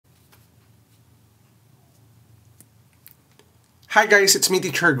Hi guys, it's me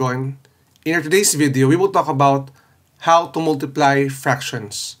Teacher Gon. In today's video, we will talk about how to multiply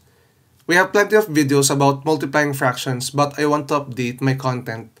fractions. We have plenty of videos about multiplying fractions, but I want to update my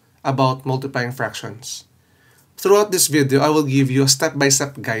content about multiplying fractions. Throughout this video, I will give you a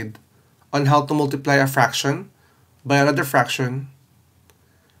step-by-step guide on how to multiply a fraction by another fraction,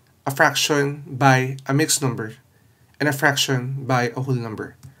 a fraction by a mixed number, and a fraction by a whole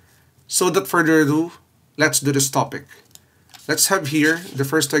number. So without further ado, let's do this topic. Let's have here the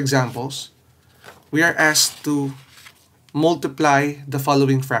first two examples. We are asked to multiply the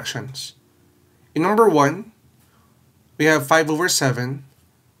following fractions. In number 1, we have 5 over 7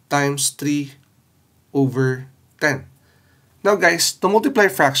 times 3 over 10. Now guys, to multiply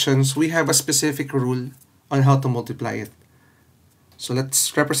fractions, we have a specific rule on how to multiply it. So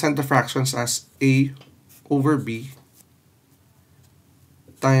let's represent the fractions as a over b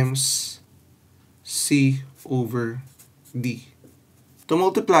times c over d. To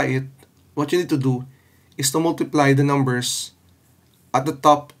multiply it, what you need to do is to multiply the numbers at the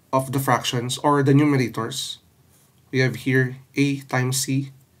top of the fractions or the numerators. We have here a times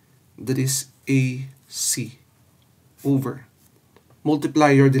c, that is ac, over. Multiply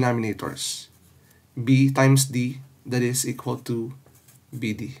your denominators. b times d, that is equal to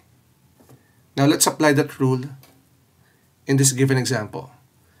bd. Now let's apply that rule in this given example.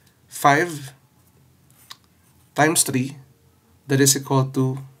 5 times 3, that is equal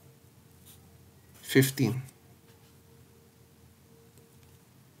to 15.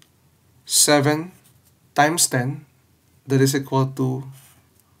 7 times 10, that is equal to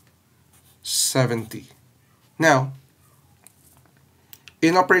 70. Now,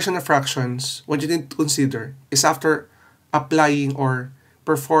 in operation of fractions, what you need to consider is after applying or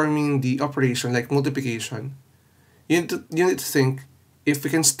performing the operation like multiplication, you need to think if we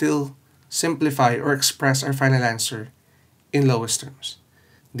can still simplify or express our final answer in lowest terms.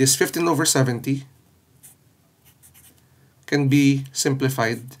 This 15 over 70 can be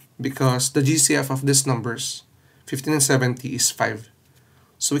simplified because the GCF of these numbers, 15 and 70, is 5.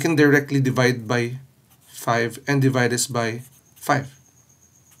 So we can directly divide by 5 and divide this by 5.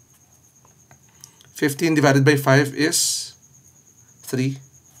 15 divided by 5 is 3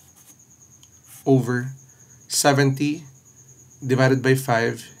 over 70 divided by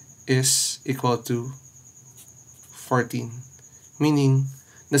 5 is equal to 14, meaning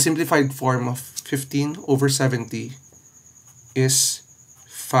the simplified form of 15 over 70 is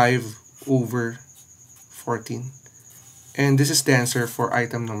 5 over 14. And this is the answer for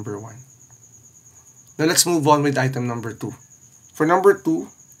item number 1. Now let's move on with item number 2. For number 2,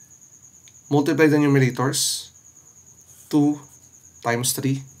 multiply the numerators. 2 times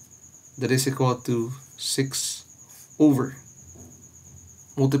 3, that is equal to 6 over.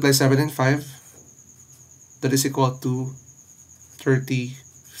 Multiply 7 and 5, that is equal to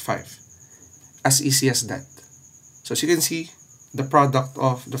 35. As easy as that. So as you can see, the product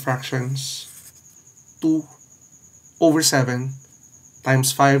of the fractions 2 over 7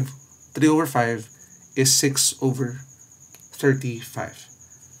 times 5, 3 over 5 is 6 over 35.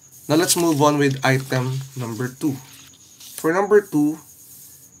 Now let's move on with item number 2. For number 2,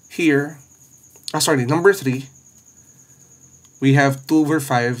 here, number 3, we have 2 over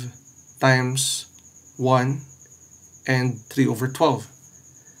 5 times 1 and 3 over 12.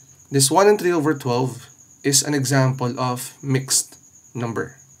 This 1 and 3 over 12 is an example of mixed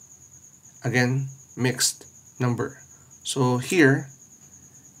number. Again, mixed number. So here,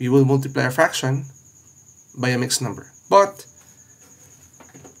 we will multiply a fraction by a mixed number. But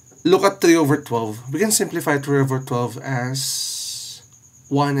look at 3 over 12. We can simplify 3 over 12 as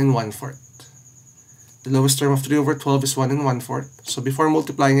 1 and 1/4. The lowest term of 3 over 12 is 1 and 1/4. So before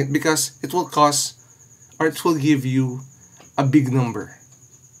multiplying it, because it will give you a big number.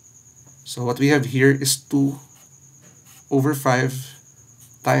 So what we have here is 2 over 5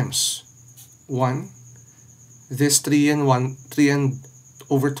 times 1. This 3 and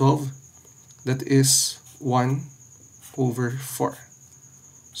over 12, that is 1 over 4.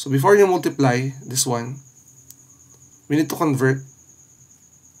 So before you multiply this one, we need to convert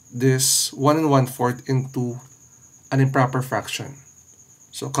this 1 and 1/4 into an improper fraction.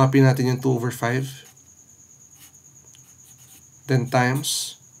 So copy natin yung 2 over 5. Then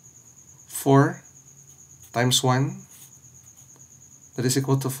times 4 times 1, that is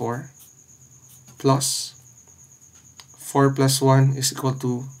equal to 4, plus 4 plus 1 is equal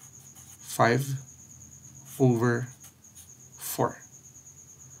to 5 over 4.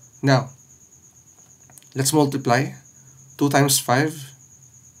 Now, let's multiply. 2 times 5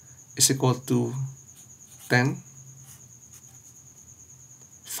 is equal to 10.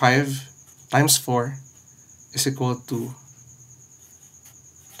 5 times 4 is equal to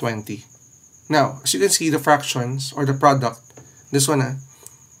 20. Now, as you can see, the fractions or the product, this one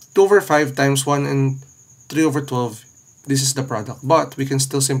 2 over 5 times 1 and 3 over 12, this is the product. But we can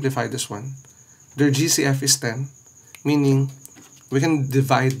still simplify this one. Their GCF is 10, meaning we can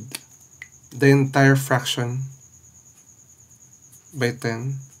divide the entire fraction by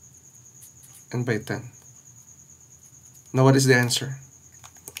 10 and by 10. Now what is the answer?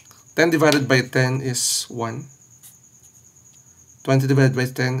 10 divided by 10 is 1. 20 divided by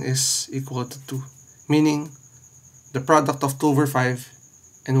 10 is equal to 2. Meaning, the product of 2 over 5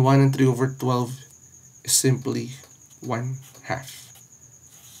 and 1 and 3 over 12 is simply 1/2.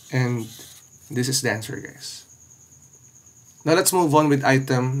 And this is the answer, guys. Now let's move on with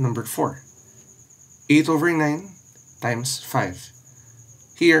item number 4. 8 over 9 times 5.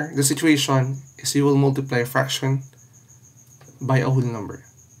 Here, the situation is you will multiply a fraction by a whole number.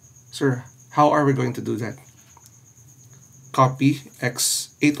 Sir, how are we going to do that? Copy x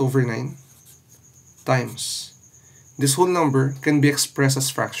 8 over 9 times. This whole number can be expressed as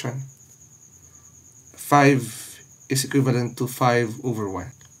fraction. 5 is equivalent to 5 over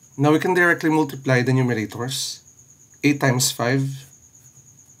 1. Now we can directly multiply the numerators. 8 times 5,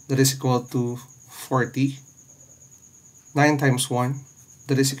 that is equal to 40. 9 times 1,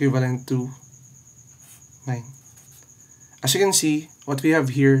 that is equivalent to 9. As you can see, what we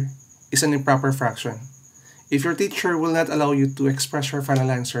have here is an improper fraction. If your teacher will not allow you to express your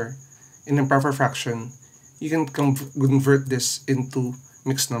final answer in improper fraction, you can convert this into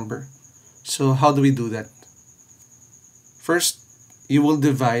mixed number. So how do we do that? First, you will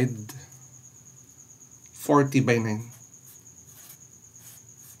divide 40 by 9.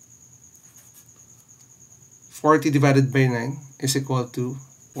 40 divided by 9 is equal to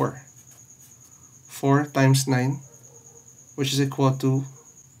 4. 4 times 9, which is equal to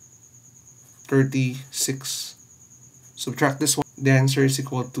 36. Subtract this one, the answer is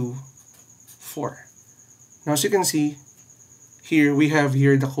equal to 4. Now as you can see, here we have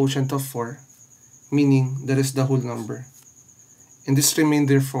here the quotient of 4, meaning that is the whole number. And this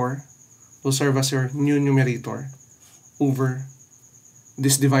remainder 4 will serve as your new numerator over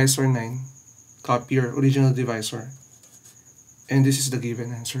this divisor 9. Copy your original divisor. And this is the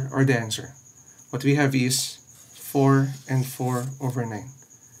given answer, or the answer. What we have is 4 and 4 over 9.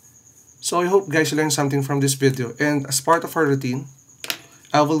 So I hope guys you learned something from this video. And as part of our routine,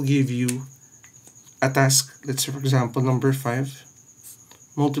 I will give you a task. Let's say for example number 5.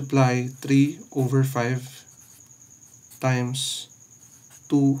 Multiply 3 over 5 times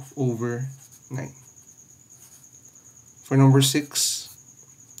 2 over 9. For number 6,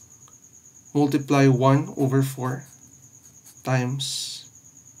 multiply 1 over 4 times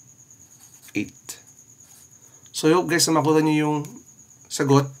 8. So I hope guys na makuha niyo yung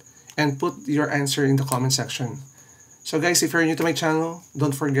sagot and put your answer in the comment section. So guys, if you're new to my channel,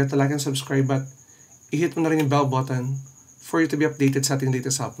 don't forget to like and subscribe, but i-hit mo na rin yung bell button for you to be updated sa ating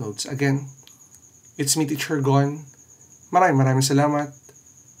latest uploads. Again, it's me, Teacher Gon. Maraming salamat.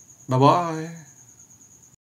 Bye-bye!